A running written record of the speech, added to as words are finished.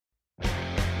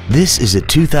This is a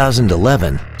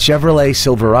 2011 Chevrolet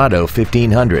Silverado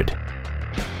 1500.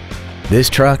 This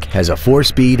truck has a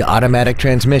 4-speed automatic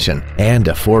transmission and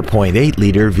a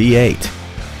 4.8-liter V8.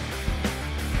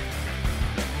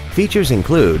 Features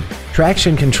include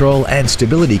traction control and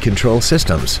stability control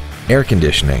systems, air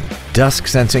conditioning, dusk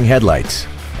sensing headlights,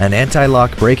 an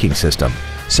anti-lock braking system,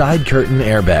 side curtain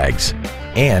airbags,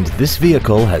 and this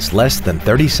vehicle has less than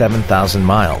 37,000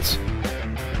 miles.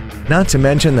 Not to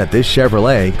mention that this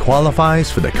Chevrolet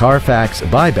qualifies for the Carfax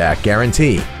buyback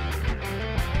guarantee.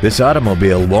 This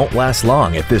automobile won't last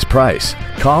long at this price.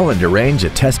 Call and arrange a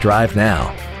test drive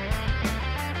now.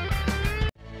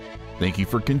 Thank you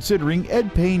for considering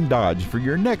EdPayneDodge for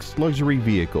your next luxury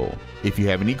vehicle. If you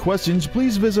have any questions,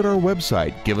 please visit our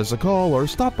website, give us a call, or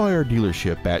stop by our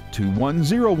dealership at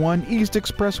 2101 East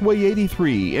Expressway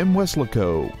 83 in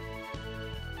Weslaco.